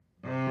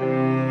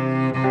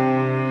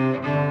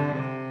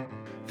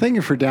Thank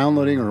you for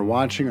downloading or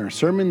watching our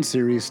sermon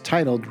series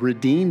titled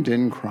Redeemed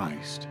in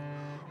Christ.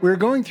 We're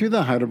going through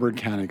the Heidelberg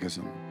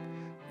Catechism.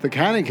 The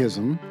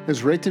Catechism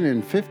is written in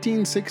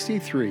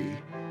 1563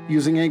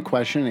 using a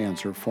question and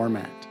answer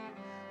format.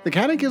 The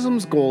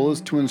Catechism's goal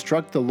is to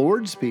instruct the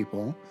Lord's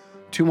people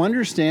to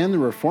understand the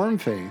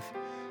Reformed faith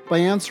by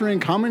answering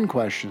common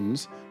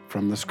questions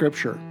from the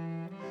Scripture.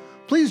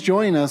 Please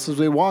join us as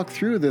we walk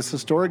through this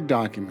historic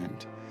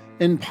document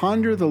and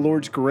ponder the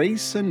Lord's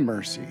grace and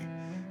mercy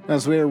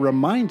as we are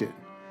reminded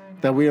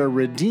that we are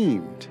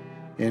redeemed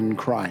in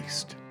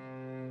Christ.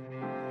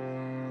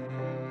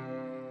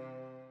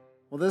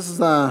 Well,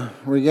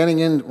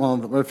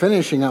 we're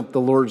finishing up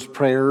the Lord's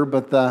Prayer,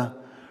 but the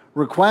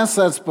request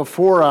that's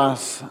before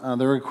us,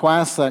 the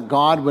request that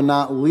God would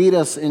not lead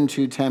us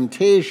into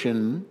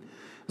temptation,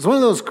 is one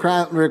of those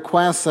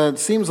requests that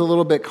seems a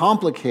little bit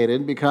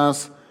complicated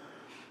because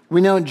we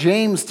know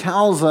James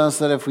tells us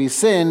that if we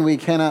sin, we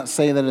cannot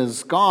say that it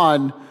is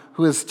God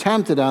who has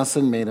tempted us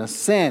and made us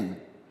sin.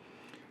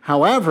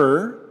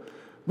 However,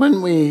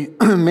 when we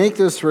make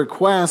this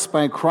request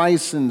by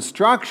Christ's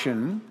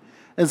instruction,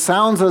 it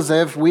sounds as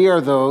if we are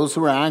those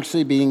who are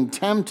actually being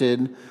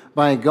tempted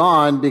by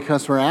God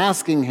because we're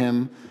asking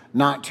Him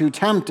not to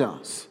tempt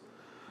us.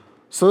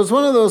 So it's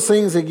one of those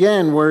things,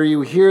 again, where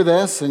you hear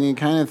this and you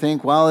kind of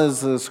think, well,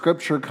 is the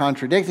Scripture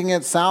contradicting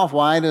itself?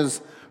 Why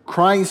does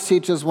Christ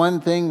teach us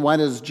one thing? Why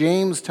does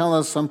James tell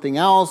us something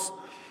else?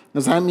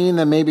 Does that mean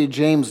that maybe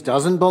James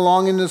doesn't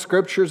belong in the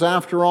Scriptures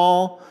after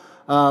all?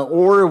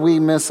 Or are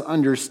we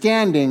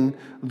misunderstanding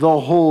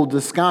the whole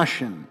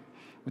discussion?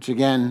 Which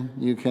again,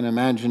 you can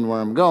imagine where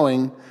I'm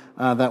going,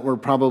 that we're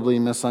probably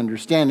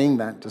misunderstanding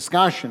that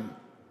discussion.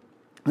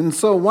 And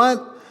so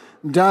what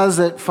does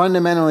it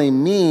fundamentally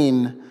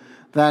mean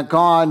that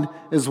God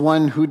is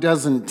one who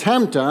doesn't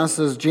tempt us,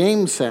 as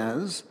James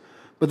says,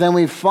 but then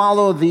we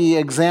follow the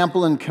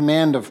example and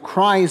command of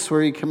Christ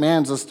where He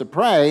commands us to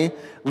pray,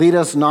 lead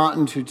us not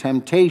into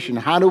temptation?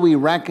 How do we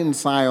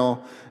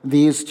reconcile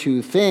these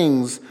two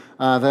things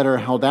that are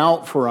held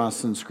out for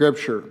us in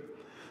Scripture?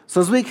 So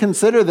as we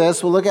consider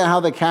this, we'll look at how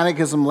the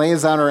Catechism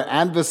lays out our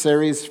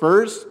adversaries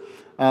first,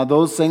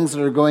 those things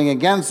that are going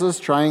against us,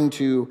 trying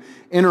to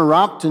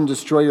interrupt and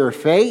destroy our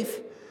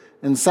faith.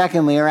 And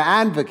secondly, our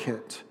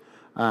advocate,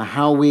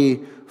 how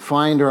we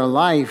find our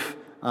life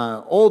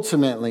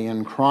ultimately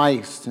in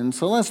Christ. And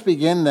so let's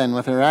begin then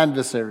with our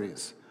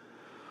adversaries.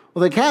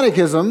 Well, the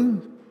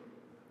Catechism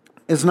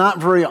is not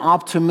very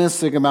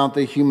optimistic about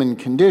the human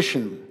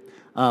condition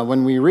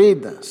when we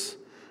read this.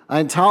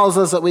 It tells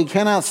us that we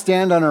cannot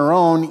stand on our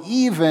own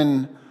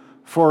even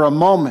for a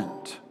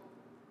moment.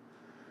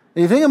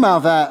 And you think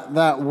about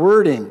that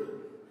wording,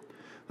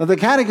 that the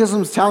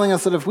Catechism is telling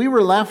us that if we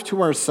were left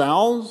to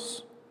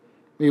ourselves,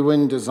 we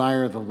wouldn't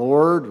desire the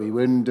Lord, we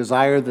wouldn't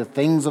desire the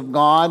things of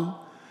God.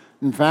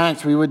 In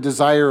fact, we would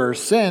desire our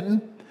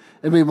sin,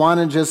 and we want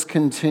to just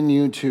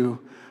continue to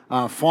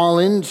fall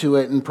into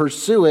it and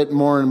pursue it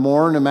more and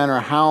more, no matter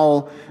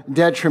how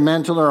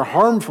detrimental or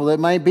harmful it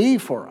might be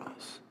for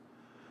us.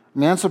 I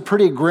mean, that's a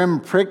pretty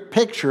grim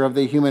picture of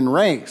the human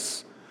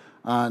race,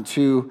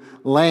 to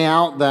lay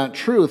out that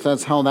truth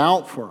that's held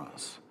out for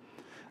us.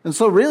 And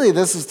so really,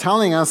 this is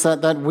telling us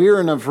that we're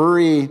in a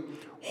very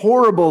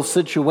horrible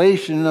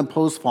situation in a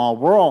post-fall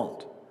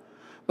world.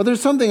 But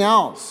there's something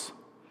else.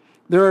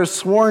 There are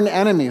sworn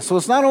enemies. So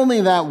it's not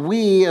only that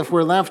we, if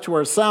we're left to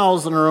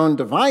ourselves and our own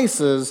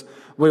devices,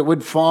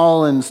 would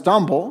fall and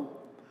stumble,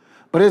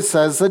 but it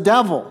says the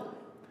devil.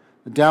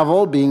 The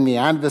devil being the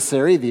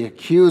adversary, the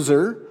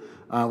accuser.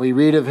 We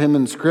read of him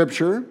in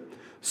Scripture.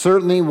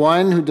 Certainly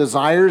one who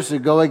desires to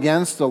go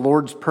against the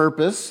Lord's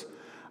purpose.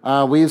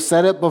 We've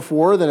said it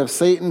before that if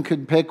Satan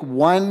could pick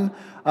one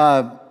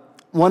of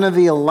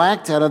the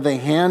elect out of the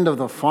hand of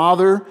the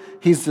Father,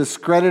 he's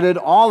discredited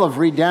all of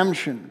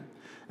redemption.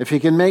 If he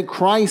can make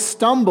Christ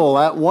stumble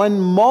at one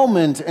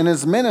moment in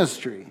his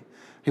ministry,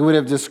 he would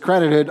have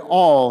discredited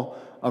all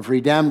of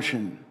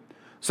redemption.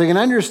 So you can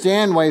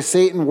understand why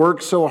Satan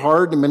works so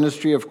hard in the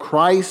ministry of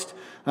Christ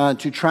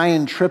to try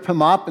and trip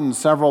him up in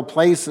several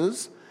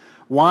places.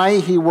 Why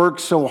he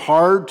works so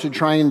hard to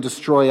try and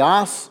destroy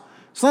us.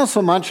 It's not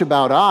so much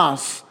about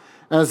us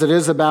as it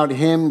is about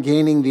him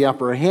gaining the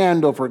upper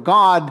hand over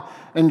God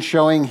and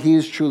showing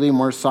he's truly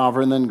more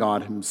sovereign than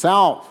God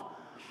himself.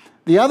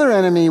 The other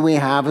enemy we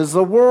have is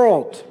the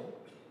world.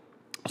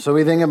 So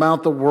we think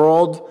about the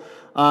world.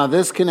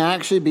 This can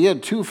actually be a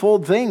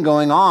twofold thing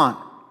going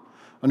on.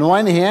 On the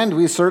one hand,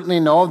 we certainly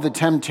know of the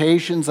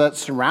temptations that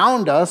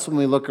surround us when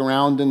we look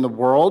around in the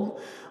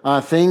world,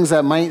 things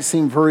that might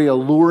seem very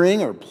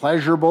alluring or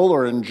pleasurable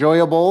or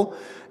enjoyable,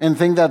 and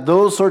think that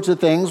those sorts of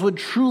things would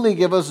truly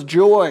give us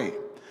joy.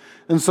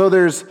 And so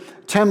there's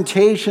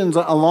temptations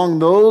along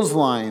those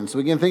lines.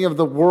 We can think of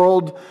the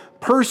world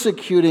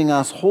persecuting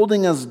us,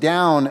 holding us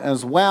down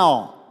as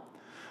well.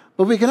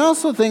 But we can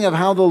also think of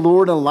how the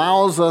Lord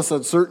allows us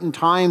at certain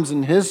times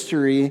in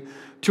history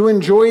to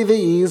enjoy the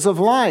ease of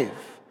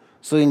life.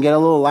 So you can get a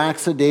little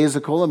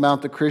lackadaisical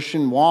about the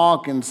Christian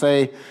walk and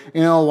say,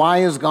 why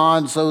is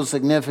God so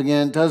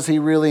significant? Does he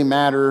really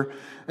matter?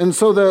 And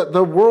so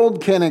the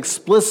world can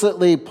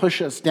explicitly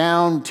push us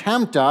down,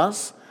 tempt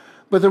us,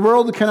 but the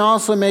world can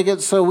also make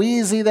it so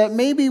easy that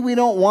maybe we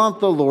don't want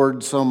the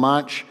Lord so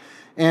much,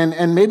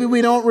 and maybe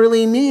we don't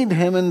really need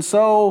him, and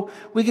so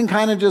we can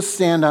kind of just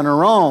stand on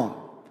our own.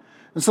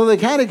 And so the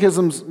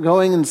Catechism's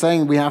going and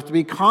saying we have to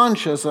be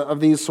conscious of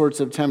these sorts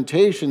of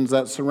temptations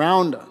that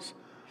surround us.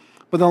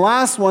 But the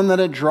last one that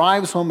it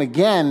drives home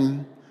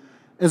again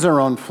is our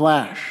own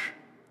flesh.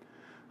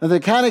 Now, the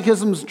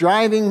Catechism's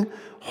driving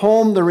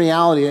home the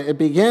reality. It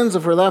begins,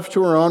 if we're left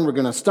to our own, we're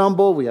going to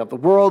stumble. We have the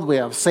world, we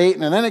have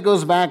Satan, and then it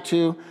goes back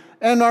to,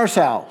 and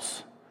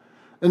ourselves.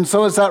 And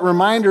so it's that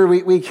reminder,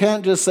 we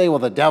can't just say, well,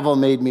 the devil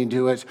made me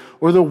do it,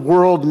 or the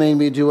world made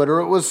me do it, or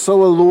it was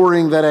so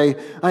alluring that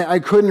I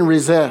couldn't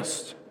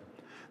resist.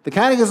 The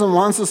Catechism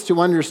wants us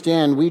to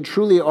understand we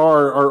truly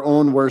are our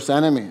own worst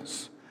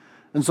enemies.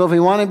 And so if we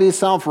want to be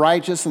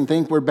self-righteous and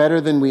think we're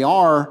better than we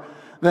are,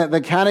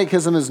 the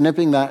Catechism is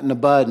nipping that in the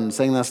bud and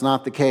saying that's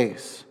not the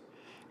case.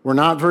 We're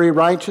not very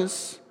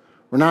righteous.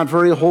 We're not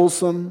very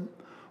wholesome.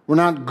 We're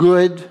not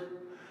good.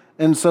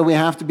 And so we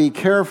have to be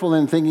careful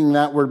in thinking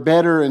that we're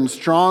better and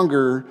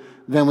stronger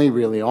than we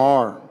really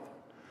are.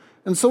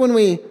 And so when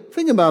we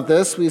think about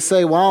this, we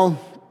say, well,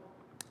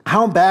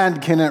 how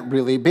bad can it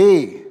really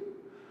be?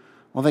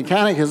 Well, the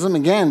Catechism,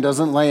 again,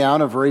 doesn't lay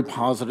out a very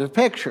positive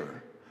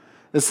picture.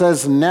 It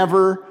says,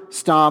 never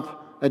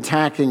stop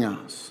attacking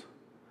us.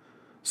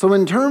 So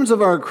in terms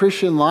of our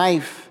Christian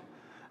life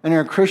and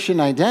our Christian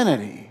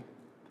identity,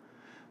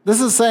 this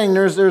is saying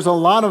there's a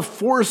lot of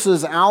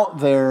forces out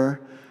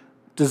there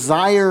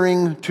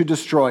desiring to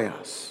destroy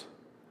us.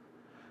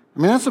 I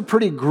mean, that's a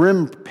pretty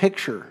grim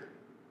picture.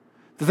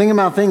 To think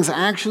about things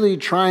actually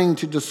trying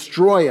to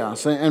destroy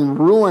us and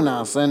ruin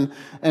us and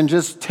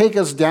just take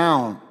us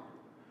down.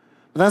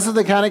 But that's what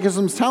the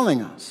Catechism's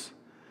telling us.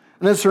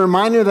 And it's a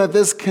reminder that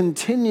this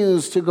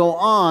continues to go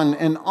on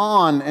and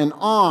on and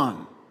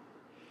on.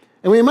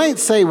 And we might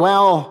say,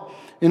 well,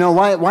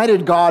 why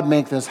did God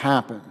make this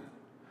happen?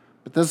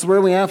 But this is where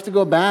we have to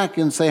go back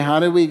and say, how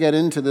did we get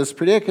into this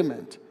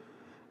predicament?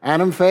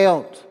 Adam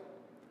failed.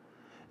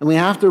 And we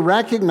have to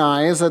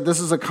recognize that this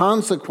is a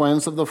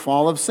consequence of the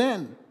fall of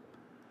sin.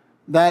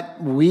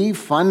 That we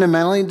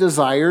fundamentally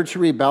desire to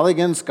rebel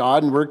against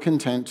God and we're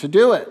content to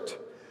do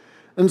it.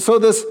 And so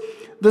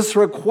this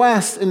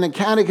request in the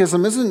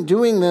Catechism isn't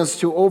doing this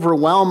to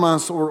overwhelm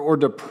us or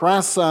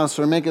depress us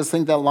or make us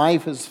think that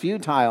life is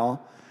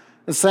futile.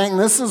 It's saying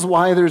this is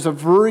why there's a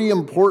very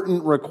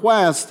important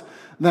request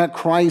that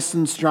Christ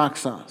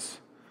instructs us.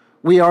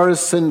 We are a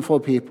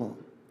sinful people.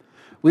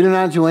 We do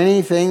not do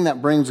anything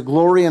that brings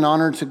glory and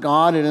honor to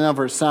God in and of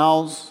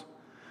ourselves.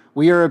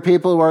 We are a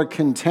people who are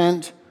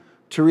content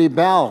to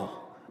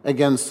rebel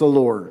against the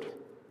Lord.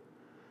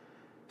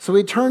 So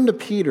we turn to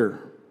Peter.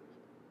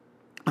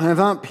 And I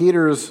thought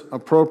Peter's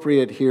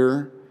appropriate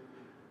here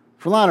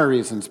for a lot of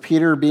reasons.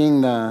 Peter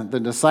being the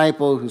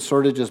disciple who's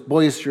sort of just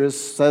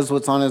boisterous, says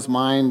what's on his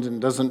mind,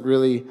 and doesn't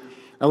really,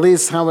 at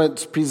least how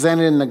it's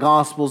presented in the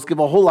Gospels, give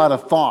a whole lot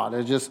of thought.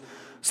 It just,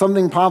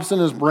 something pops in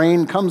his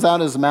brain, comes out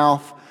his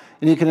mouth,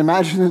 and you can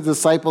imagine the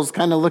disciples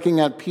kind of looking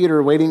at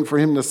Peter, waiting for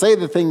him to say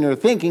the thing they're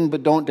thinking,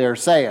 but don't dare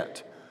say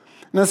it.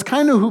 And that's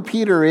kind of who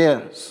Peter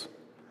is.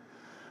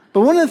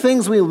 But one of the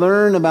things we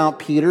learn about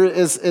Peter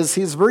is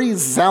he's very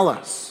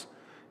zealous.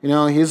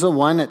 He's the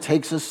one that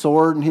takes his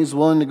sword and he's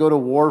willing to go to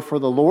war for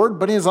the Lord,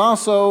 but he's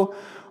also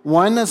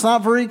one that's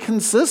not very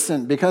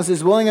consistent because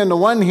he's willing on the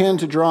one hand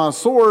to draw a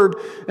sword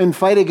and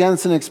fight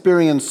against an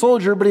experienced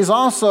soldier, but he's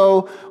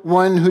also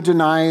one who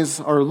denies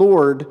our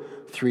Lord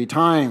 3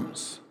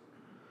 times.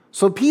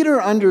 So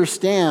Peter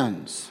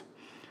understands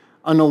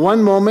on the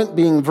one moment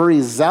being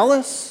very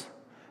zealous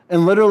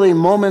and literally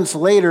moments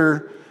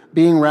later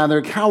being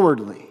rather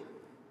cowardly.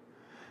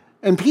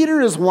 And Peter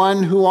is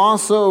one who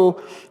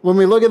also, when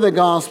we look at the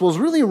Gospels,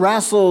 really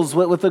wrestles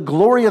with the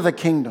glory of the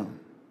kingdom,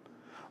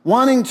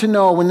 wanting to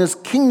know when this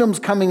kingdom's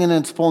coming in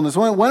its fullness.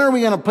 When are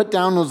we going to put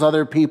down those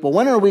other people?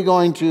 When are we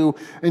going to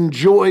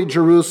enjoy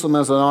Jerusalem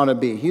as it ought to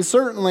be? He's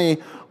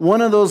certainly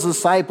one of those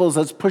disciples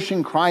that's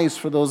pushing Christ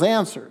for those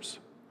answers.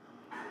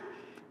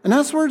 And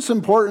that's where it's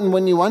important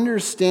when you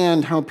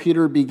understand how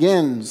Peter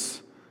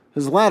begins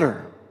his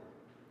letter.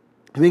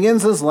 He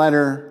begins his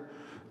letter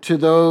to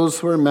those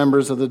who are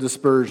members of the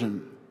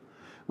dispersion.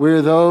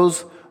 We're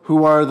those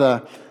who are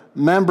the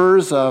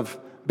members of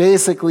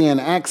basically an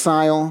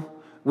exile.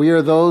 We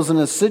are those in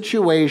a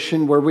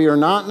situation where we are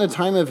not in a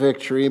time of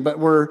victory, but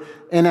we're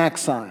in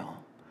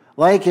exile,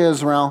 like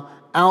Israel,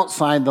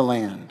 outside the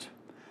land.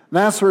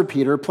 That's where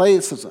Peter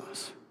places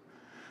us.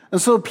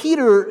 And so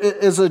Peter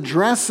is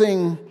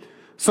addressing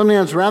something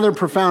that's rather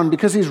profound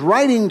because he's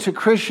writing to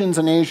Christians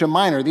in Asia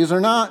Minor. These are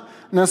not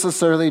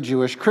necessarily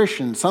Jewish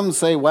Christians. Some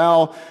say,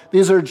 well,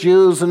 these are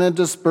Jews in a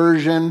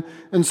dispersion,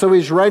 and so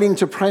he's writing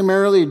to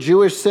primarily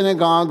Jewish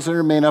synagogues that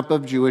are made up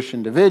of Jewish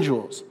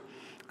individuals.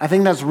 I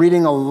think that's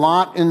reading a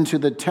lot into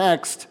the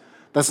text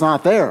that's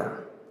not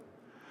there.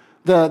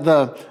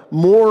 The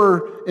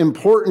more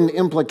important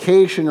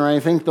implication, or I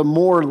think the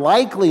more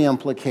likely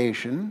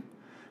implication,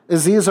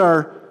 is these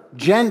are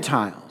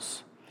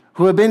Gentiles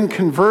who have been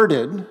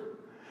converted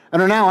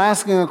and are now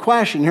asking a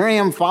question. Here I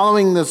am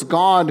following this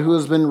God who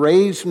has been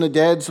raised from the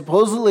dead,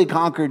 supposedly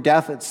conquered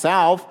death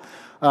itself,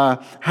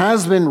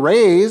 has been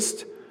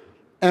raised,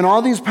 and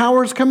all these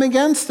powers come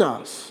against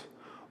us.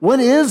 What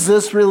is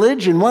this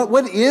religion?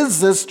 What is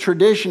this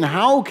tradition?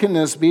 How can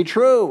this be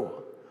true?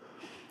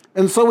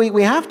 And so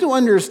we have to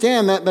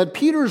understand that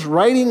Peter's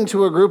writing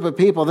to a group of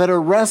people that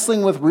are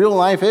wrestling with real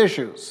life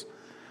issues.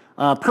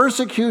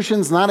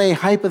 Persecution's not a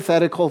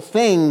hypothetical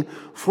thing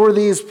for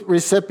these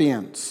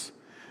recipients.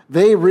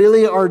 They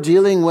really are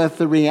dealing with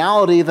the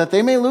reality that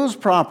they may lose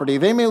property,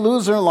 they may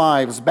lose their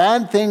lives,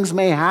 bad things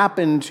may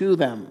happen to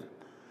them.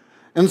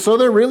 And so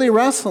they're really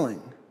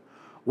wrestling.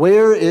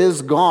 Where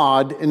is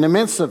God in the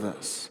midst of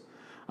this?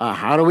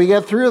 How do we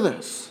get through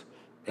this?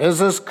 Is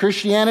this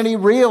Christianity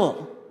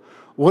real?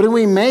 What do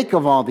we make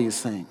of all these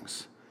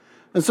things?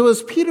 And so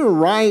as Peter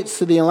writes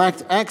to the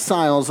elect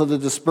exiles of the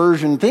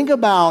dispersion, think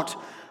about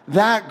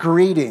that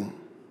greeting.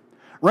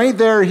 Right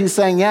there, he's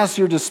saying, yes,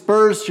 you're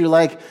dispersed, you're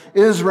like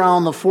Israel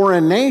and the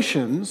foreign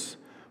nations,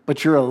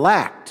 but you're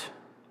elect.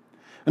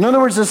 In other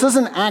words, this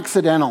isn't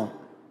accidental,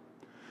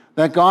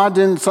 that God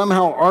didn't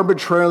somehow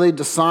arbitrarily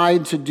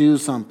decide to do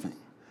something.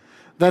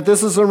 That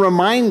this is a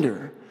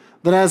reminder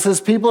that as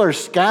his people are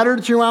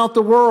scattered throughout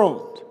the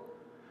world,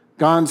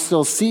 God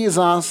still sees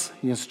us,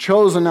 he has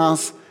chosen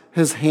us,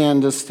 his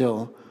hand is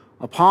still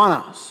upon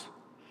us.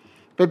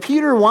 But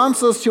Peter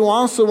wants us to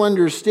also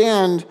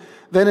understand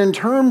that in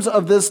terms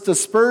of this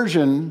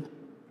dispersion,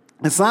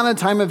 it's not a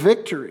time of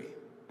victory.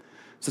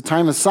 It's a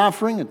time of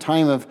suffering, a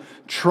time of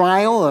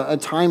trial, a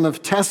time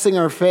of testing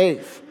our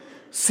faith,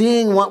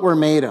 seeing what we're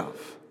made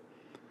of.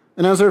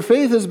 And as our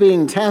faith is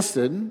being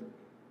tested,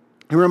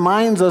 he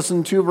reminds us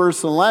in 2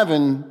 verse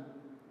 11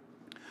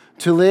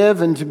 to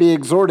live and to be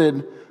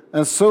exhorted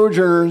as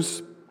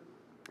sojourners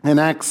and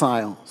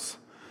exiles.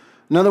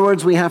 In other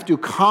words, we have to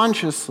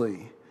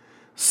consciously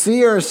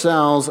see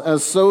ourselves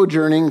as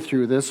sojourning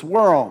through this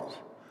world.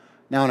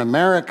 Now in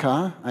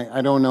America,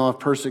 I don't know if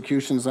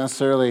persecution is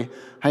necessarily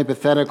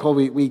hypothetical.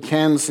 We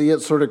can see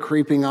it sort of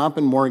creeping up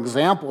and more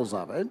examples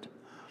of it.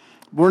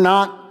 We're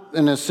not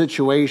in a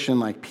situation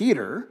like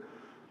Peter,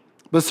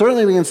 but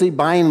certainly we can see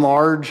by and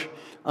large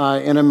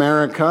in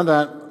America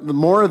that the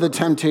more of the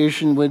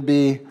temptation would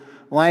be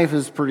life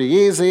is pretty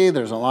easy.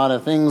 There's a lot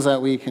of things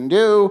that we can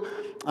do.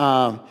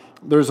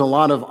 There's a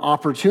lot of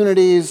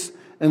opportunities.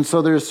 And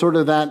so there's sort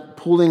of that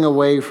pulling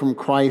away from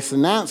Christ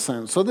in that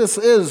sense. So this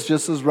is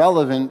just as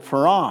relevant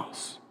for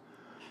us.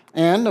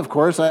 And of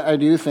course, I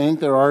do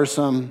think there is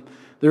some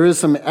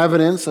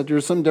evidence that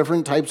there's some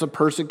different types of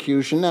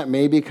persecution that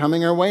may be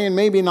coming our way and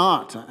maybe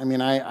not. I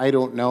mean, I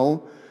don't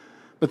know.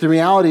 But the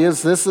reality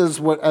is this is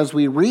what, as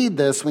we read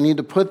this, we need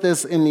to put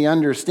this in the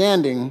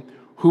understanding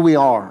who we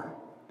are.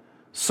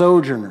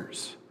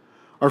 Sojourners.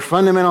 Our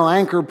fundamental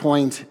anchor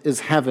point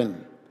is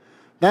heaven.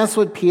 That's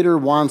what Peter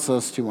wants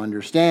us to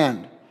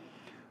understand.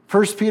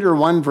 1 Peter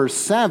 1 verse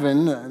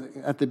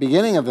 7, at the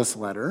beginning of this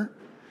letter,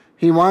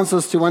 he wants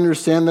us to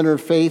understand that our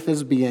faith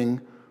is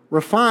being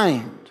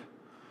refined.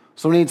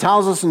 So when he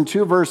tells us in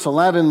 2 verse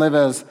 11, live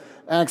as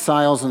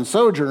exiles and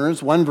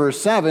sojourners, 1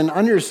 verse 7,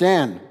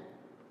 understand,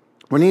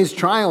 when these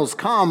trials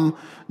come,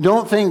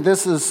 don't think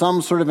this is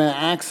some sort of an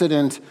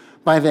accident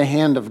by the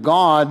hand of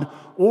God,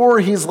 or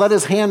he's let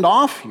his hand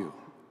off you.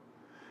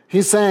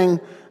 He's saying,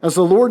 as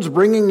the Lord's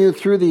bringing you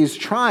through these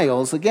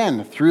trials,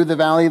 again, through the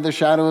valley of the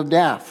shadow of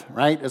death,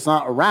 right? It's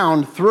not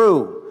around,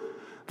 through.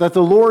 That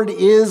the Lord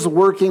is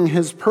working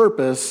his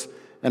purpose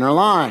in our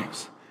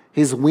lives.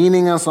 He's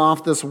weaning us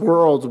off this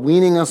world,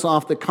 weaning us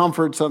off the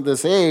comforts of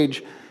this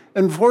age,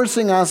 and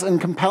forcing us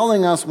and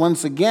compelling us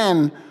once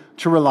again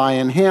to rely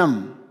on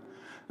him.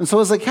 And so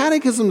as the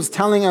Catechism is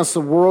telling us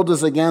the world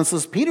is against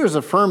us, Peter's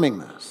affirming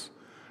this.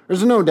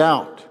 There's no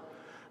doubt.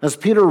 As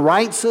Peter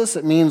writes this,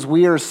 it means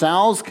we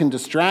ourselves can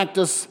distract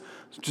ourselves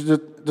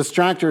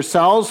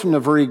from the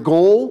very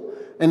goal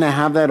and to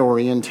have that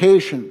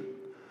orientation.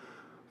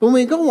 When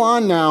we go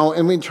on now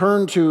and we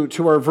turn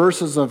to our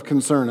verses of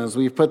concern, as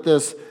we've put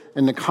this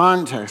in the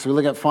context, we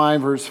look at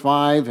 5 verse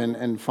 5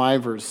 and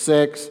 5 verse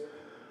 6,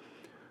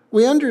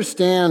 we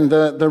understand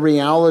the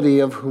reality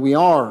of who we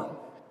are.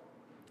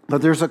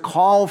 But there's a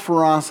call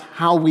for us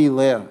how we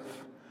live.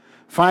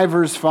 5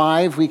 verse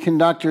 5, we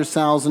conduct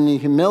ourselves in the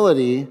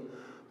humility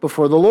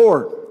before the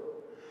Lord.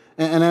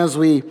 And as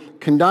we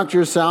conduct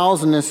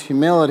ourselves in this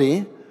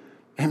humility,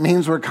 it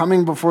means we're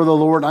coming before the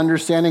Lord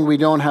understanding we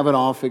don't have it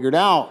all figured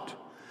out.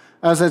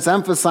 As it's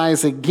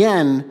emphasized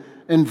again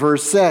in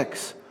verse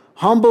 6,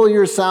 humble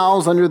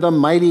yourselves under the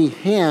mighty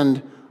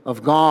hand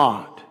of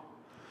God.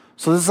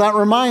 So this is that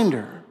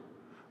reminder.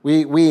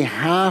 We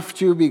have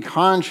to be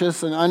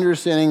conscious and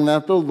understanding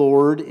that the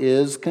Lord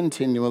is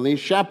continually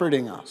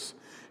shepherding us.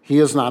 He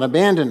has not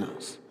abandoned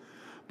us.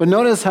 But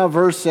notice how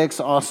verse 6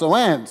 also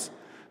ends.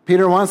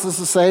 Peter wants us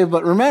to say,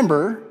 but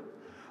remember,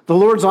 the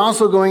Lord's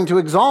also going to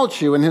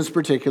exalt you in his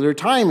particular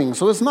timing.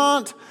 So it's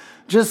not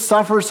just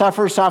suffer,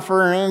 suffer,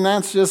 suffer, and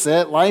that's just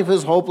it. Life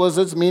is hopeless,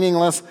 it's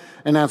meaningless,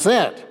 and that's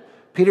it.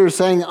 Peter is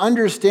saying,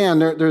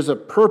 understand, there's a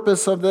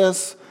purpose of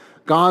this.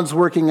 God's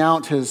working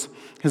out his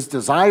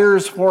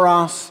desires for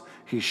us.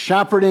 He's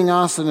shepherding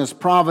us in his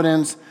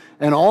providence.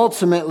 And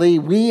ultimately,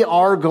 we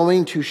are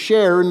going to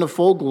share in the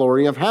full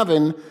glory of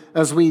heaven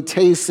as we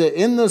taste it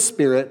in the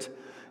Spirit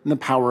and the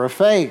power of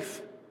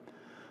faith.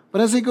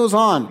 But as he goes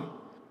on,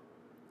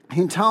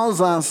 he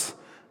tells us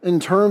in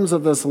terms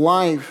of this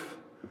life,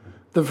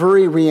 the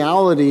very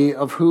reality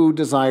of who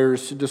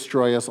desires to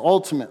destroy us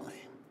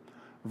ultimately.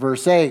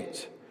 Verse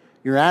 8,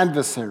 your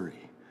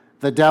adversary,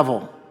 the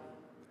devil.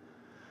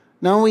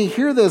 Now we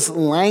hear this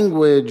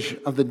language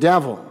of the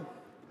devil.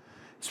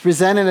 It's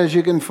presented, as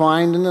you can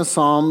find in the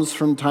Psalms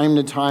from time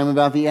to time,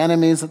 about the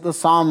enemies of the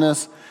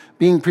psalmist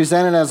being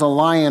presented as a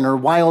lion or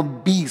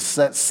wild beasts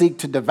that seek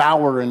to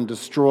devour and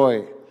destroy.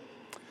 And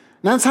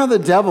that's how the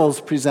devil's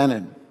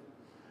presented.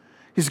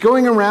 He's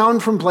going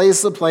around from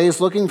place to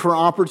place looking for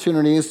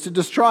opportunities to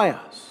destroy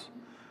us,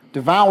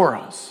 devour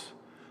us.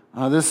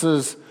 This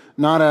is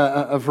not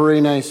a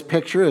very nice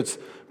picture. It's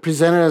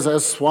presented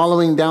as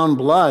swallowing down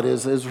blood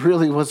is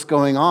really what's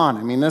going on.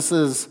 I mean, this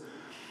is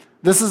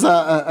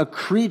a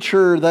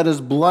creature that is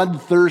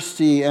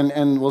bloodthirsty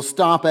and will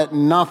stop at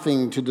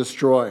nothing to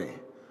destroy.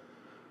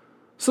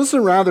 So this is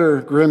a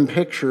rather grim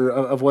picture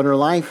of what our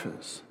life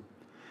is.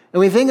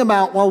 And we think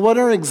about, well, what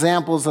are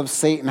examples of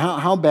Satan?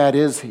 How bad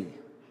is he?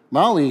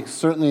 Well, we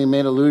certainly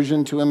made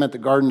allusion to him at the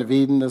Garden of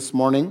Eden this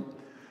morning,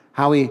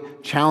 how he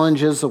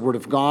challenges the Word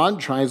of God,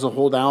 tries to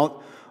hold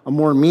out a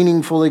more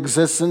meaningful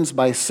existence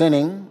by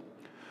sinning.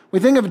 We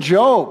think of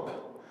Job.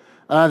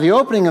 The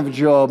opening of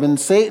Job, and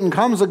Satan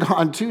comes to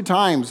God 2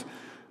 times,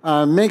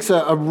 makes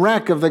a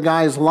wreck of the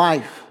guy's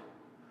life.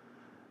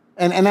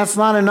 And that's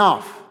not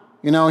enough.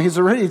 You know, he's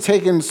already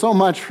taken so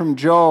much from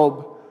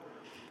Job,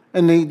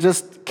 and he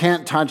just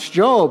can't touch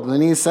Job.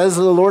 And he says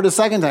to the Lord a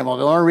second time, well,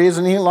 the only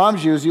reason he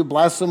loves you is you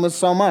bless him with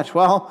so much.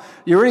 Well,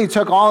 you already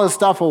took all his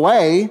stuff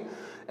away,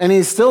 and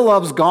he still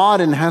loves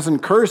God and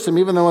hasn't cursed him,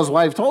 even though his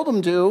wife told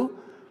him to.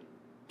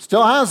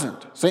 Still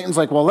hasn't. Satan's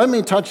like, well, let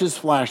me touch his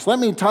flesh. Let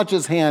me touch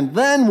his hand.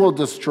 Then we'll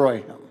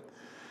destroy him.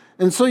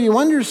 And so you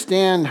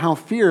understand how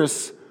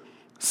fierce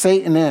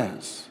Satan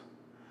is.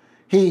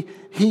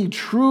 He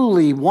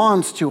truly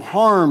wants to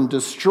harm,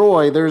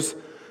 destroy. There's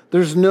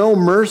no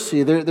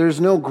mercy.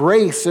 There's no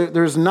grace.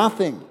 There's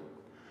nothing.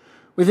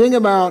 We think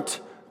about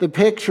the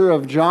picture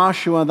of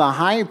Joshua the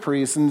high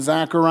priest in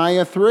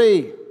Zechariah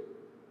 3.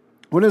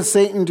 What does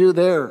Satan do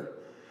there?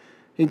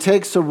 He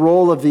takes the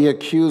role of the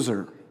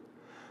accuser,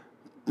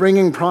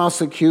 bringing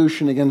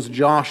prosecution against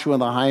Joshua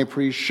the high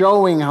priest,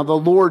 showing how the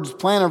Lord's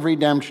plan of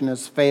redemption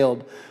has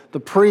failed. The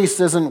priest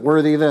isn't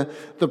worthy.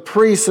 The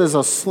priest is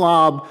a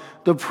slob.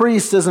 The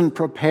priest isn't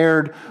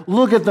prepared.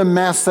 Look at the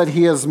mess that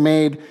he has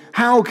made.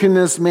 How can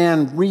this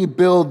man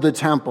rebuild the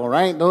temple,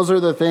 right? Those are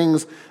the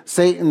things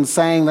Satan's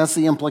saying. That's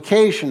the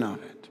implication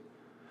of it.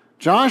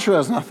 Joshua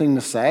has nothing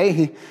to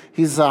say.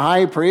 He's the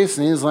high priest,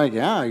 and he's like,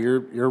 yeah,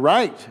 you're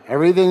right.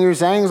 Everything you're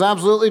saying is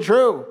absolutely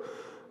true.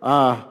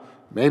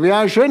 Maybe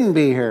I shouldn't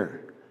be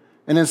here.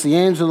 And it's the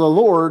angel of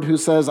the Lord who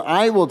says,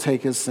 I will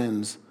take his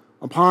sins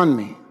upon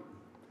me.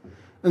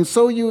 And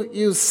so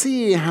you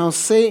see how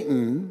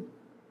Satan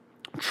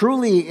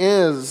truly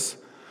is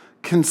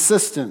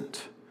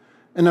consistent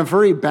in a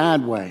very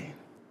bad way.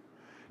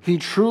 He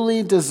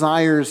truly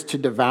desires to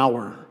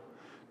devour,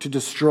 to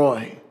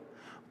destroy,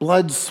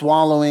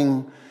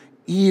 blood-swallowing,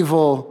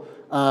 evil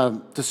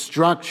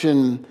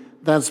destruction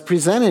that's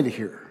presented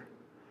here.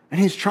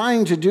 And he's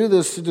trying to do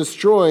this to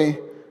destroy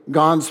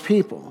God's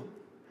people.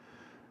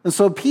 And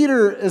so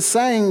Peter is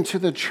saying to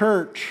the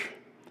church,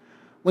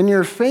 when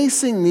you're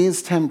facing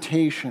these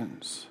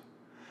temptations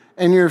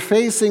and you're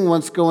facing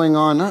what's going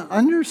on,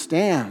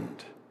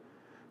 understand,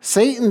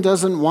 Satan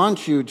doesn't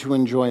want you to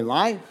enjoy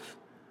life.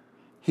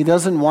 He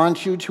doesn't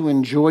want you to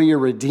enjoy your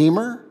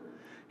Redeemer.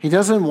 He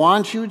doesn't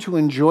want you to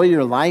enjoy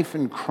your life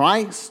in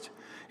Christ.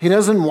 He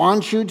doesn't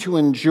want you to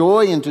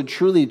enjoy and to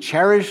truly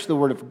cherish the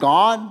Word of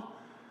God.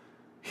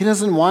 He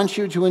doesn't want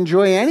you to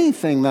enjoy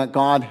anything that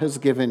God has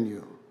given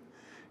you.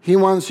 He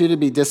wants you to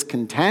be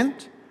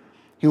discontent.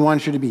 He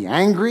wants you to be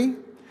angry.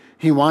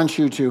 He wants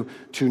you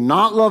to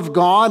not love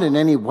God in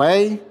any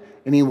way,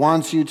 and he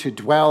wants you to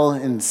dwell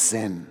in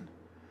sin.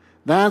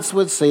 That's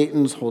what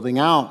Satan's holding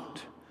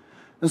out.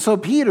 And so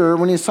Peter,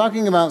 when he's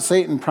talking about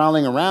Satan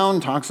prowling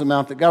around, talks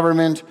about the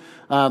government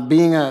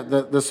being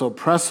this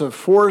oppressive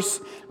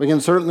force. We can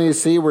certainly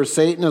see where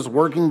Satan is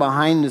working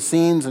behind the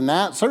scenes and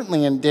that,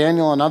 certainly in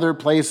Daniel and other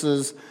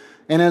places,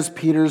 and as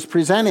Peter's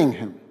presenting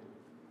him.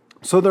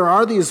 So there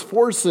are these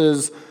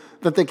forces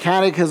that the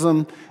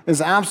Catechism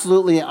is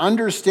absolutely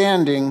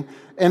understanding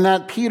and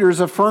that Peter's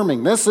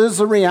affirming. This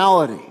is a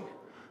reality,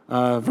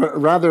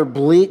 rather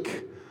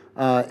bleak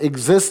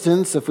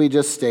existence if we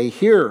just stay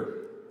here.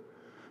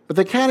 But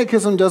the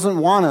Catechism doesn't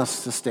want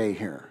us to stay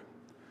here.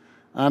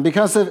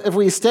 Because if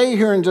we stay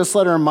here and just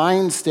let our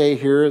minds stay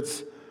here,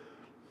 it's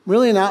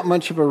really not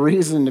much of a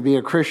reason to be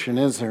a Christian,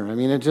 is there? I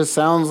mean, it just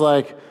sounds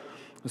like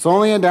It's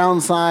only a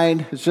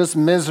downside. It's just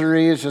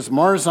misery. It's just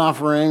more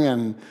suffering,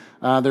 and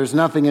there's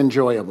nothing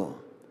enjoyable.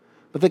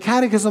 But the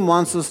Catechism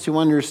wants us to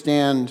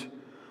understand,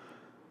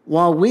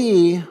 while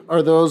we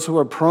are those who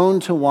are prone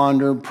to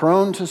wander,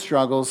 prone to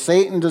struggle,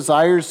 Satan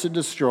desires to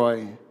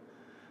destroy,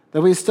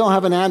 that we still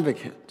have an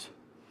advocate,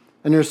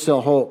 and there's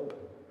still hope.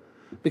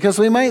 Because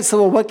we might say,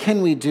 well, what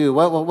can we do?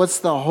 What's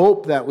the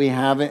hope that we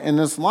have in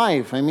this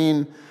life? I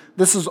mean,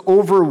 this is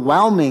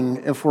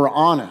overwhelming if we're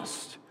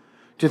honest.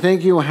 To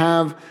think you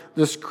have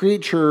this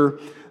creature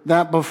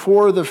that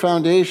before the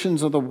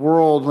foundations of the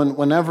world,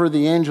 whenever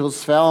the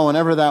angels fell,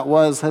 whenever that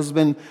was, has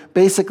been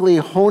basically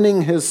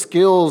honing his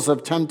skills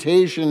of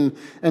temptation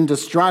and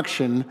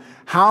destruction.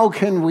 How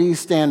can we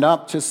stand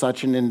up to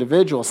such an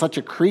individual, such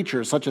a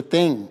creature, such a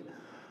thing?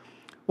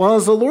 Well,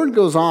 as the Lord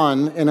goes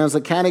on, and as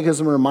the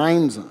Catechism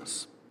reminds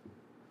us,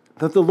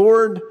 that the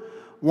Lord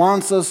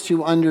wants us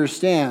to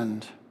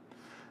understand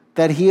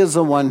that he is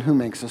the one who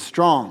makes us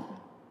strong.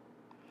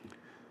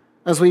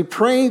 As we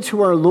pray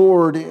to our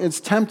Lord, it's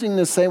tempting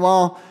to say,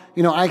 well,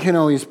 I can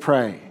always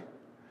pray.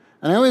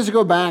 And I always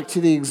go back to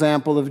the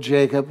example of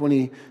Jacob when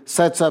he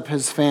sets up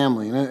his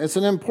family. And it's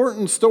an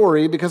important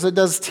story because it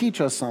does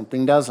teach us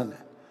something, doesn't it?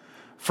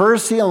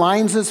 First, he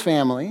aligns his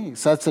family. He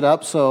sets it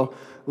up so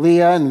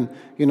Leah and,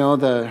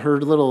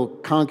 her little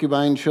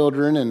concubine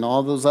children and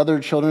all those other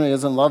children he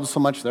doesn't love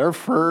so much, they're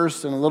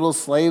first, and the little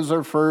slaves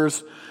are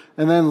first,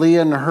 and then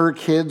Leah and her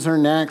kids are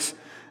next.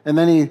 And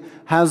then he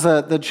has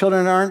the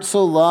children aren't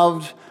so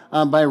loved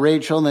by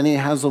Rachel, and then he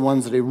has the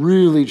ones that he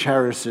really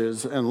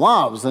cherishes and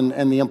loves.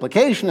 And the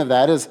implication of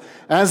that is,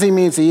 as he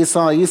meets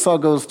Esau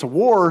goes to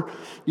war,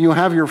 you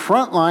have your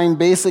front line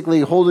basically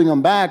holding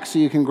him back so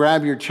you can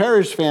grab your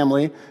cherished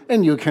family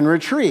and you can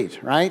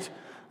retreat, right?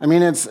 I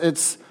mean,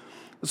 it's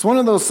one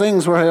of those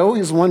things where I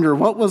always wonder,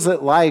 what was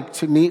it like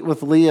to meet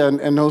with Leah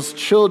and those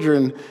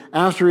children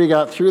after he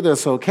got through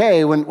this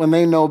okay, when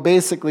they know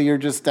basically you're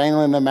just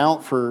dangling them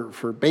out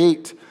for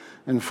bait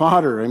and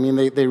fodder. I mean,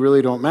 they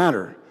really don't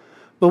matter.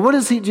 But what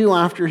does he do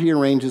after he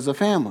arranges a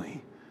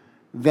family?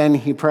 Then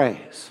he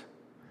prays,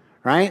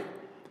 right?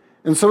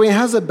 And so he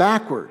has it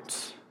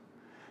backwards.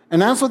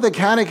 And that's what the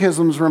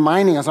Catechism's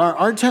reminding us.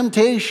 Our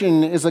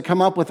temptation is to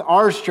come up with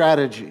our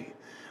strategy.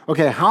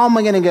 Okay, how am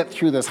I going to get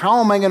through this? How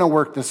am I going to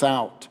work this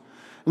out?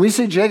 And we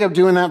see Jacob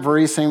doing that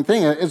very same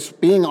thing. It's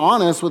being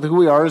honest with who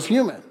we are as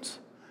humans.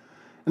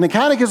 And the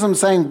Catechism is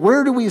saying,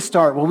 where do we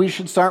start? Well, we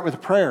should start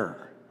with prayer.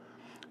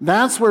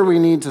 That's where we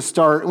need to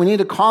start. We need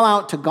to call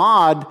out to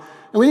God,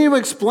 and we need to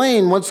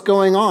explain what's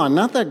going on.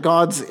 Not that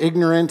God's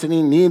ignorant and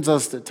he needs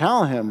us to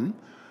tell him,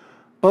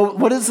 but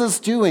what is this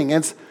doing?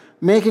 It's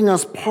making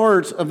us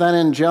part of that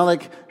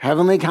angelic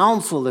heavenly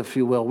council, if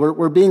you will.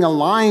 We're being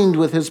aligned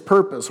with his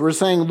purpose. We're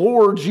saying,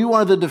 Lord, you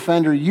are the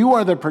defender. You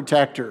are the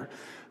protector.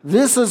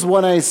 This is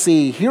what I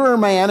see. Here are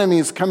my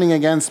enemies coming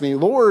against me.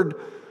 Lord,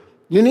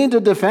 you need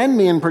to defend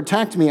me and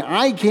protect me.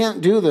 I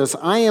can't do this.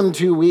 I am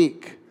too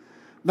weak.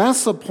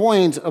 That's the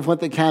point of what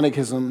the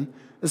Catechism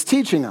is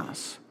teaching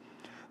us.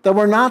 That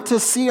we're not to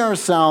see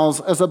ourselves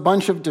as a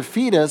bunch of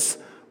defeatists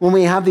when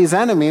we have these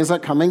enemies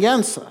that come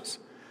against us.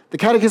 The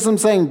Catechism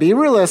is saying, be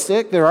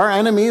realistic. There are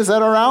enemies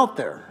that are out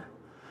there.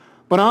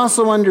 But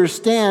also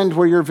understand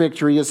where your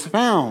victory is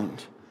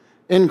found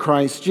in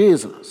Christ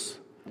Jesus.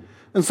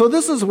 And so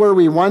this is where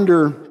we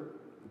wonder,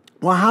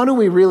 well, how do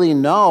we really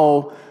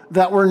know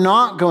that we're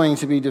not going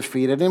to be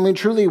defeated and we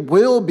truly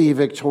will be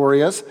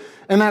victorious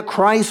and that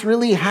Christ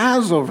really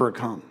has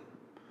overcome?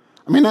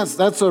 I mean,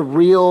 that's a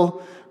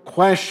real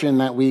question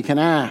that we can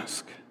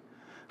ask.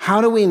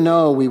 How do we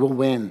know we will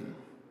win?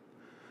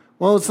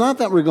 Well, it's not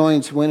that we're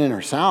going to win in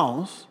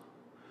ourselves.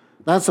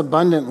 That's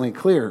abundantly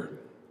clear.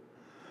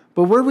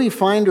 But where we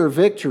find our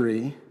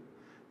victory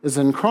is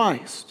in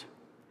Christ,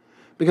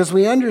 because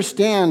we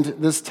understand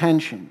this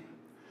tension.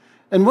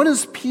 And what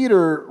does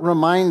Peter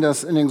remind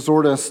us and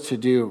exhort us to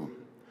do?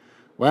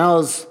 Well,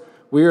 as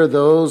we are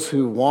those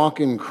who walk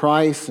in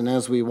Christ, and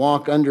as we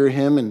walk under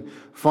him and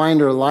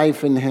find our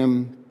life in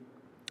him,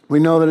 we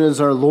know that it is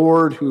our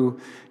Lord who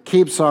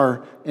keeps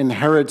our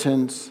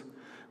inheritance.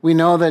 We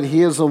know that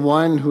he is the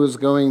one who is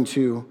going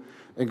to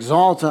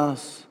exalt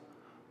us.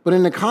 But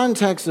in the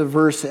context of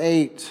verse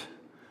 8,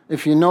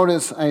 if you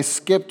notice, I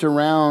skipped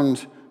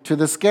around to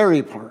the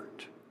scary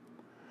part.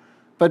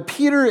 But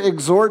Peter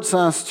exhorts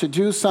us to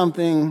do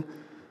something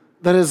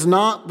that is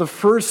not the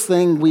first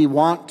thing we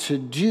want to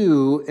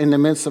do in the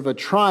midst of a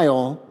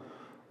trial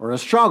or a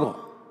struggle.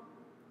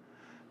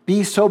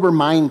 Be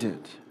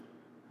sober-minded.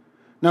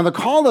 Now, the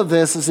call of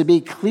this is to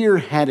be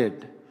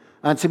clear-headed,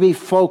 to be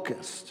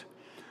focused,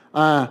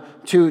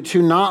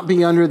 to not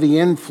be under the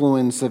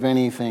influence of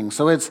anything.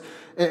 So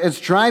it's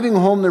driving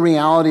home the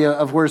reality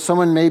of where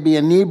someone may be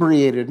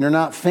inebriated and they're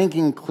not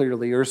thinking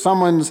clearly, or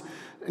someone's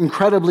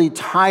incredibly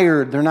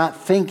tired, they're not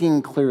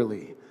thinking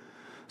clearly.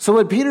 So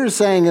what Peter's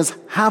saying is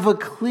have a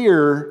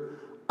clear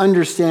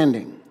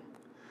understanding.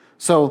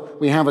 So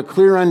we have a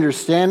clear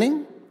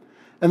understanding,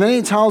 and then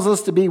he tells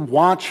us to be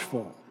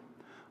watchful.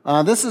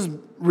 This is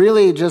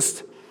really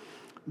just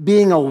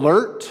being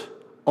alert,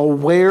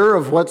 aware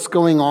of what's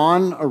going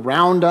on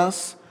around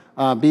us,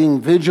 being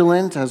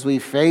vigilant as we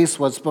face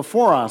what's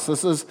before us.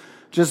 This is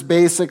just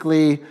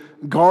basically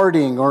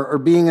guarding or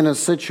being in a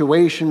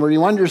situation where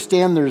you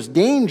understand there's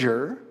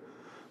danger,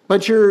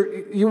 but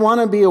you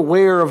want to be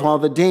aware of all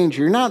the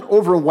danger. You're not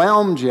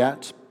overwhelmed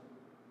yet,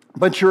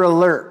 but you're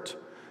alert.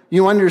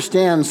 You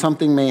understand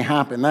something may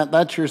happen.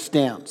 That's your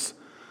stance.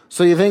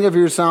 So you think of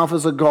yourself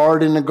as a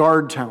guard in a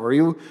guard tower.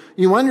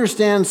 You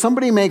understand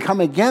somebody may come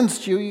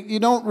against you. You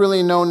don't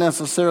really know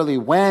necessarily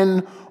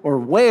when or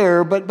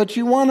where, but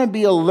you want to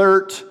be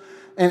alert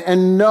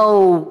and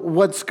know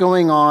what's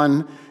going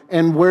on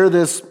and where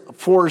this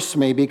force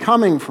may be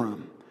coming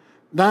from.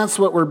 That's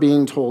what we're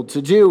being told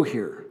to do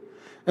here.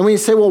 And we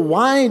say, well,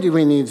 why do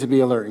we need to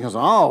be alert? He goes,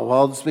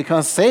 it's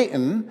because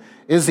Satan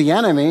is the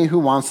enemy who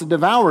wants to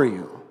devour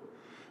you.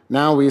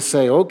 Now we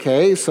say,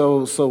 okay,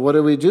 so what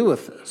do we do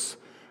with this?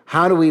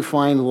 How do we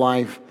find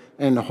life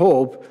and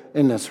hope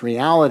in this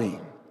reality?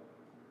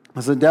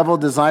 As the devil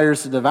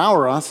desires to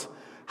devour us,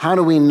 how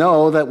do we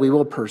know that we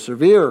will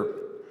persevere?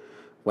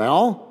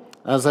 Well,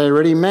 as I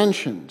already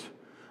mentioned,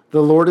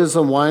 the Lord is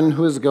the one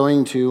who is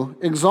going to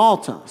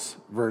exalt us.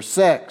 Verse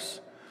 6.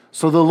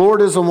 So the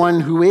Lord is the one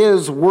who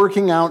is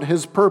working out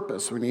his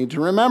purpose. We need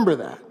to remember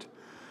that.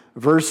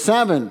 Verse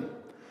 7.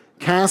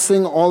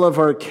 Casting all of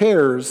our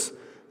cares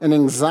and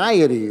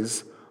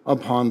anxieties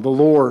upon the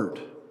Lord.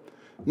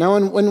 Now,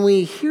 when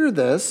we hear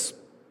this,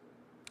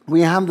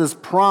 we have this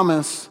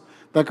promise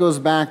that goes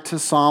back to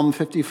Psalm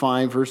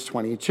 55, verse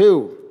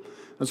 22.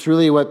 That's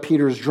really what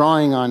Peter's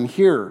drawing on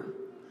here.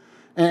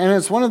 And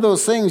it's one of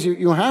those things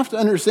you have to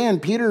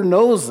understand. Peter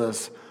knows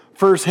this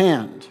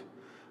firsthand.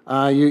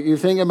 You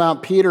think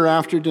about Peter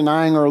after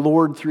denying our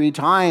Lord 3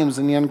 times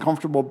in the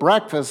uncomfortable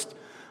breakfast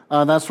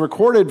that's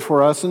recorded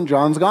for us in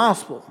John's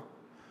Gospel.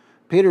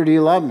 Peter, do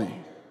you love me?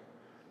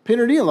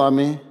 Peter, do you love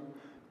me?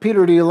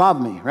 Peter, do you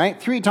love me?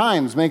 Right? 3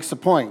 times makes the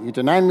point. You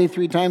denied me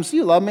 3 times. Do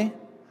you love me?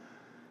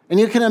 And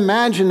you can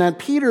imagine that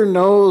Peter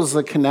knows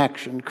the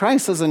connection.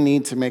 Christ doesn't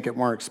need to make it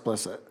more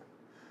explicit.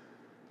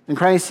 And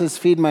Christ says,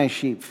 feed my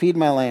sheep, feed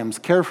my lambs,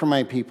 care for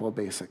my people,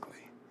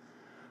 basically.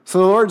 So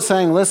the Lord's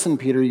saying, listen,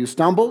 Peter, you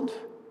stumbled,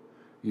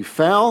 you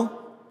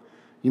fell,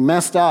 you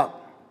messed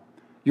up,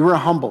 you were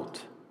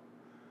humbled.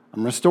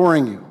 I'm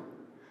restoring you.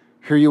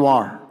 Here you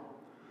are.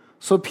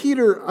 So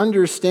Peter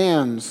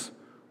understands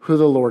who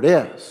the Lord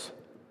is.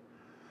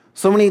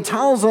 So when he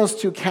tells us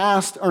to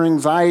cast our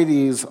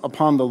anxieties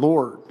upon the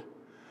Lord,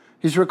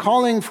 he's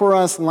recalling for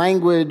us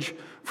language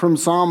from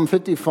Psalm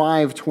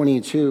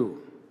 55:22.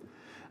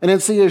 And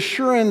it's the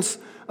assurance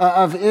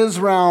of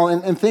Israel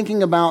and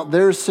thinking about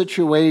their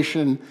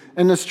situation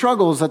and the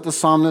struggles that the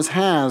psalmist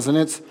has. And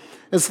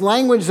it's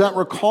language that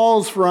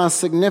recalls for us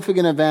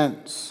significant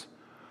events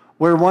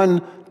where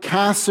one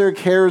casts their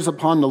cares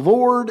upon the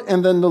Lord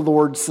and then the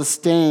Lord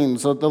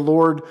sustains. So the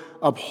Lord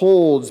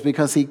upholds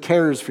because he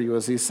cares for you,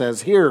 as he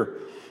says here.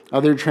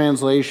 Other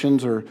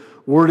translations or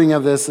wording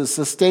of this is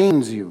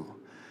sustains you.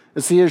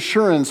 It's the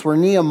assurance where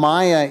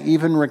Nehemiah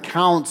even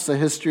recounts the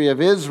history of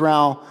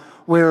Israel,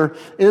 where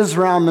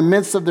Israel, in the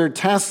midst of their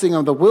testing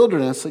of the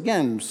wilderness,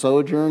 again,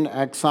 sojourn,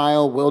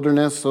 exile,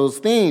 wilderness, those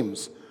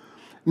themes.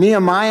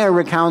 Nehemiah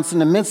recounts in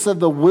the midst of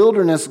the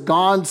wilderness,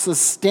 God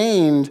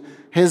sustained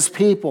his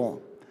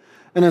people.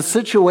 In a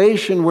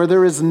situation where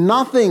there is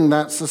nothing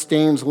that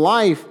sustains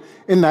life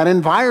in that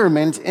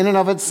environment in and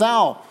of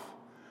itself.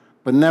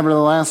 But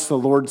nevertheless, the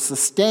Lord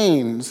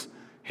sustains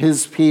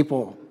his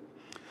people.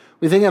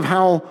 We think of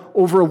how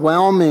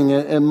overwhelming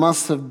it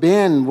must have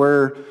been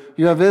where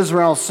you have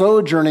Israel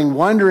sojourning,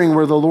 wondering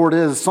where the Lord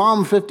is.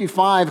 Psalm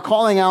 55,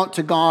 calling out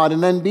to God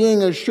and then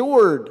being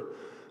assured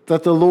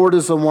that the Lord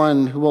is the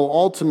one who will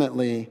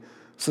ultimately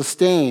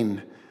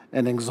sustain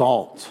and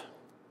exalt.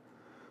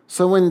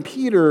 So when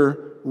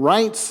Peter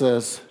writes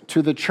this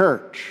to the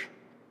church,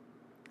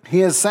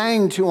 he is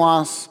saying to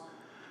us,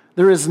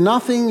 there is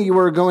nothing you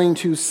are going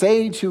to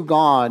say to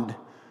God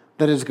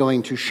that is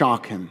going to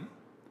shock him.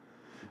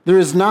 There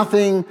is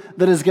nothing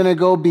that is going to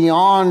go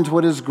beyond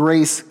what his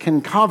grace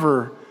can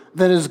cover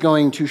that is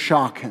going to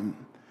shock him.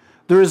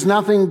 There is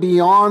nothing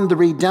beyond the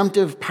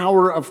redemptive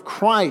power of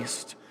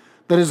Christ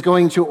that is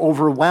going to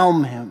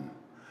overwhelm him.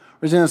 Or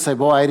he's going to say,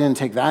 boy, I didn't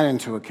take that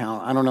into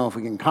account. I don't know if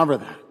we can cover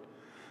that.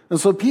 And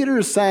so Peter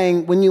is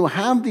saying, when you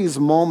have these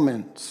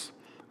moments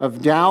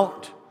of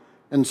doubt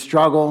and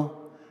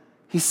struggle,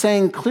 he's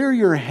saying, clear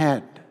your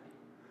head.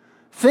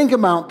 Think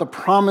about the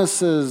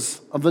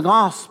promises of the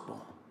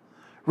gospel.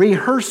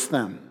 Rehearse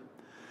them.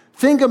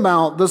 Think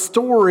about the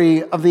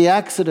story of the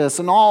Exodus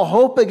and all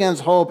hope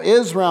against hope,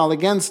 Israel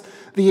against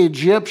the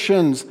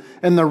Egyptians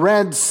and the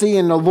Red Sea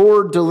and the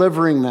Lord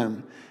delivering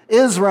them.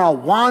 Israel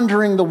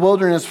wandering the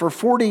wilderness for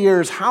 40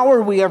 years. How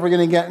are we ever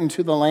going to get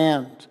into the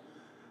land?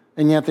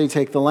 And yet they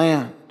take the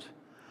land.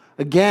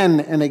 Again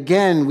and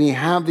again, we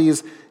have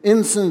these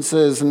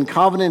instances in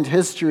covenant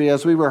history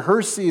as we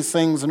rehearse these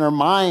things in our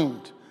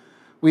mind.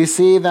 We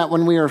see that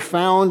when we are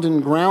found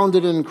and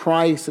grounded in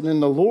Christ and in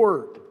the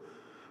Lord,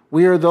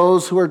 we are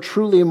those who are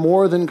truly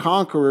more than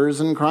conquerors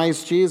in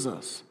Christ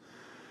Jesus.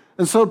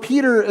 And so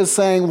Peter is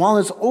saying, while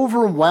it's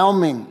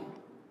overwhelming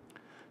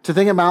to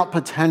think about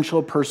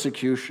potential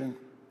persecution,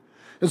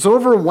 it's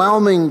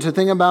overwhelming to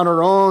think about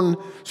our own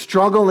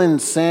struggle in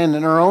sin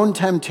and our own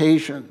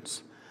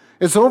temptations.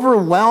 It's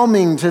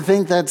overwhelming to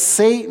think that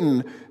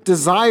Satan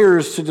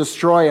desires to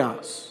destroy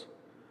us.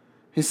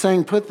 He's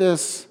saying, put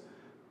this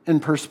in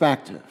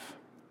perspective.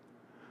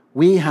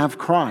 We have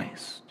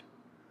Christ.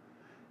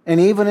 And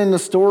even in the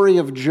story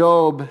of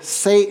Job,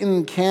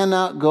 Satan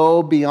cannot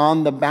go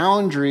beyond the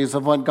boundaries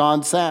of what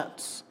God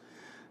sets.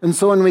 And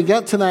so when we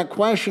get to that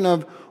question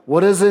of,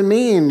 what does it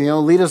mean?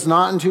 Lead us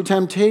not into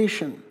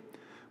temptation.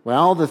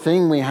 Well, the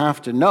thing we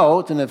have to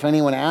note, and if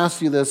anyone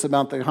asks you this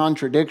about the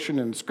contradiction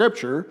in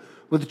Scripture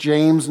with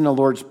James and the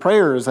Lord's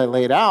Prayer as I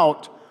laid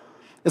out,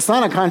 it's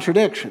not a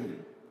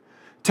contradiction.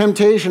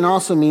 Temptation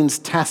also means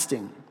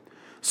testing.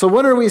 So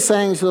what are we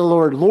saying to the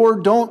Lord?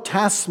 Lord, don't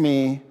test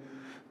me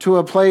to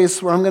a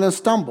place where I'm going to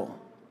stumble.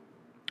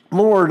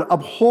 Lord,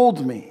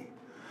 uphold me.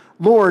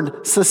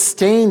 Lord,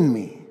 sustain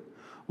me.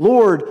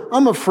 Lord,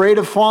 I'm afraid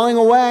of falling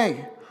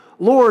away.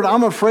 Lord,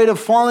 I'm afraid of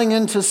falling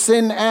into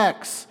sin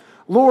X.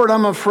 Lord,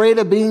 I'm afraid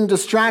of being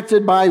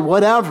distracted by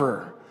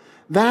whatever.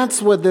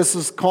 That's what this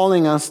is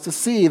calling us to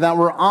see, that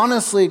we're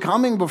honestly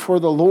coming before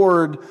the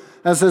Lord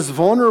as His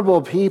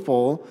vulnerable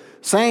people,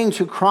 saying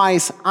to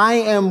Christ, I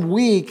am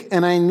weak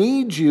and I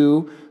need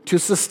you to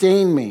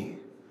sustain me.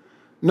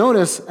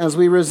 Notice as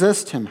we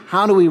resist Him,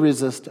 how do we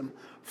resist Him?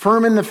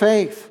 Firm in the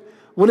faith.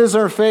 What is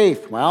our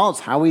faith? Well,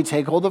 it's how we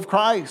take hold of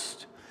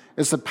Christ.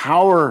 It's the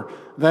power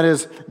that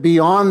is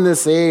beyond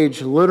this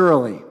age,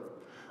 literally.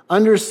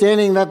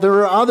 Understanding that there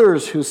are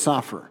others who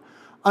suffer.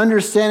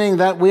 Understanding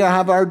that we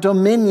have our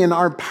dominion,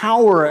 our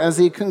power, as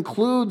he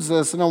concludes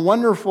this in a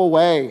wonderful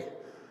way.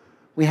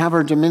 We have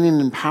our dominion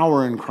and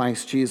power in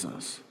Christ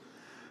Jesus.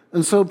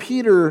 And so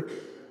Peter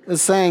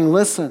is saying,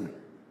 listen,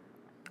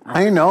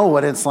 I know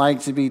what it's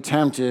like to be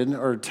tempted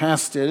or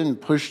tested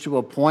and pushed to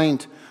a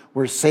point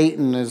where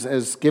Satan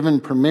is given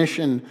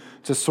permission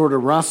to sort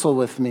of wrestle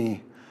with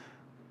me.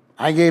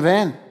 I gave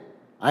in.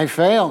 I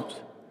failed.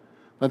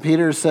 But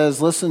Peter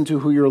says, listen to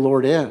who your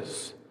Lord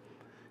is.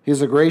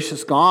 He's a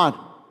gracious God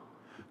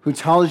who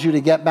tells you to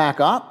get back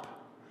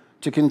up,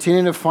 to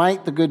continue to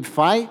fight the good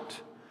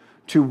fight,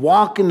 to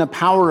walk in the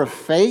power of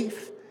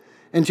faith,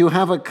 and to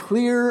have a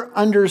clear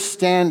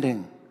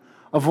understanding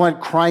of what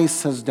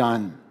Christ has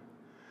done.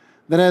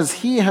 That as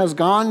he has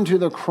gone to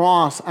the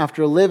cross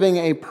after living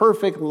a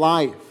perfect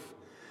life,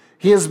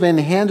 he has been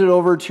handed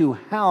over to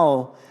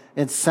hell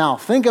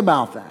itself. Think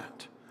about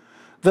that.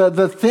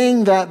 The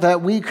thing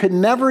that we could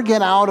never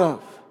get out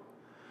of,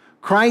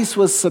 Christ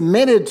was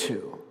submitted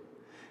to,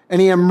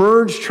 and he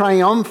emerged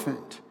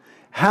triumphant.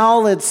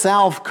 Hell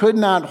itself could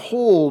not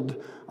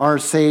hold our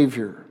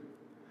Savior.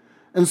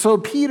 And so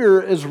Peter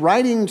is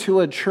writing to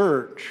a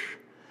church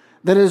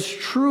that is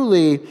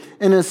truly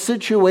in a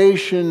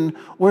situation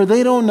where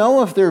they don't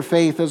know if their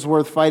faith is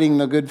worth fighting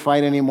the good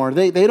fight anymore.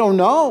 They don't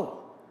know.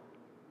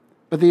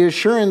 But the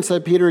assurance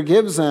that Peter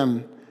gives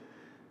them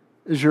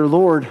is your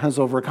Lord has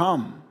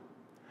overcome.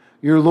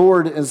 Your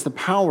Lord is the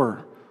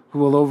power who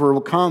will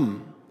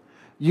overcome.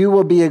 You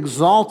will be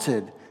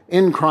exalted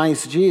in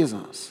Christ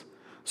Jesus.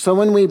 So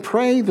when we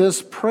pray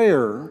this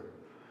prayer,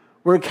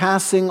 we're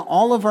casting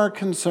all of our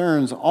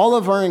concerns, all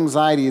of our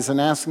anxieties,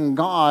 and asking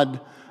God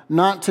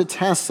not to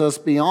test us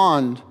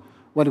beyond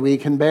what we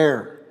can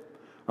bear.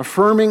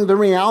 Affirming the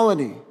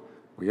reality.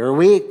 We are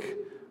weak.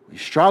 We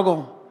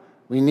struggle.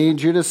 We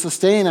need you to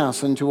sustain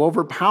us and to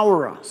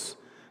overpower us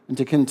and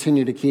to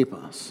continue to keep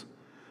us.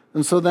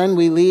 And so then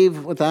we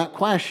leave with that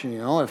question,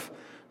 if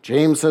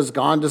James says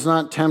God does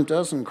not tempt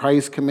us and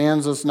Christ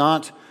commands us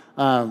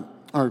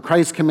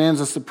Christ commands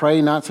us to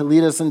pray not to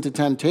lead us into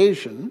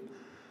temptation,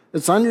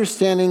 it's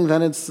understanding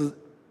that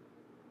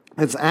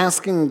it's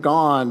asking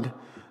God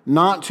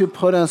not to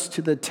put us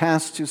to the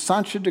test to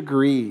such a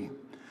degree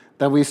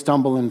that we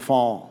stumble and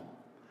fall.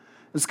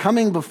 It's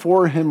coming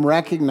before him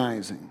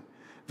recognizing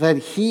that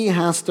he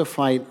has to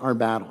fight our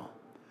battle.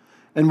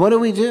 And what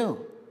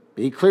do?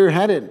 Be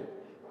clear-headed.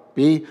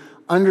 Be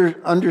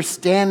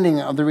understanding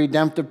of the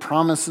redemptive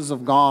promises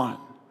of God.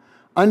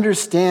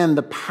 Understand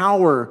the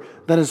power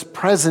that is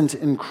present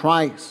in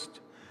Christ.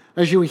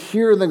 As you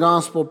hear the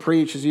gospel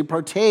preached, as you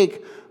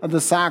partake of the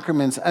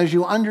sacraments, as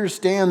you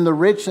understand the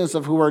richness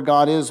of who our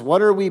God is,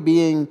 what are we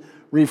being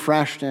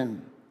refreshed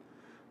in?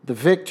 The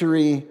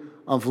victory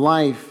of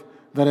life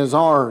that is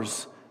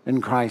ours in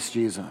Christ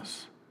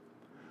Jesus.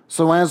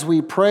 So as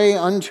we pray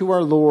unto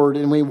our Lord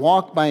and we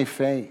walk by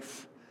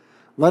faith,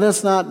 let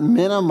us not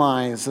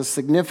minimize the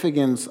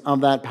significance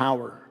of that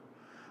power.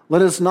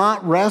 Let us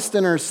not rest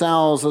in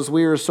ourselves as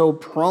we are so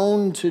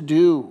prone to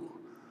do,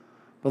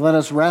 but let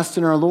us rest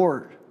in our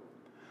Lord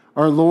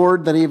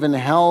that even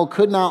hell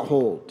could not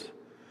hold,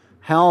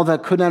 hell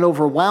that could not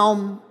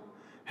overwhelm,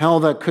 hell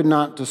that could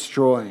not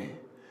destroy.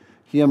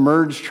 He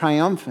emerged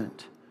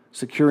triumphant,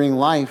 securing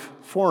life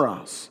for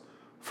us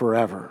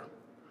forever.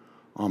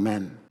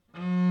 Amen.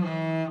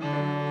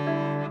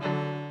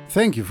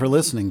 Thank you for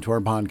listening to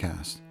our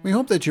podcast. We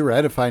hope that you were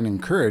edified and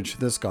encouraged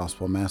this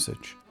gospel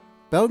message.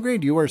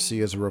 Belgrade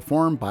URC is a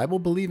Reformed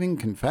Bible-believing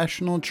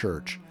confessional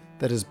church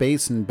that is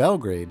based in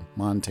Belgrade,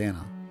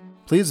 Montana.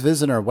 Please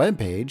visit our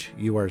webpage,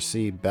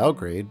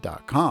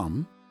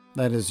 urcbelgrade.com.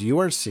 That is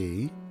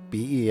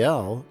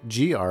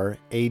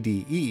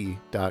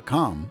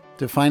urcbelgrade.com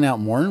to find out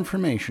more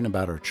information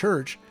about our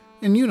church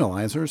and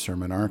utilize our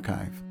sermon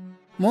archive.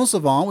 Most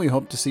of all, we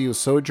hope to see you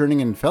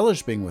sojourning and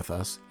fellowshipping with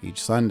us each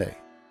Sunday.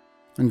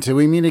 Until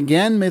we meet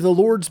again, may the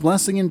Lord's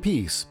blessing and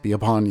peace be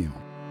upon you.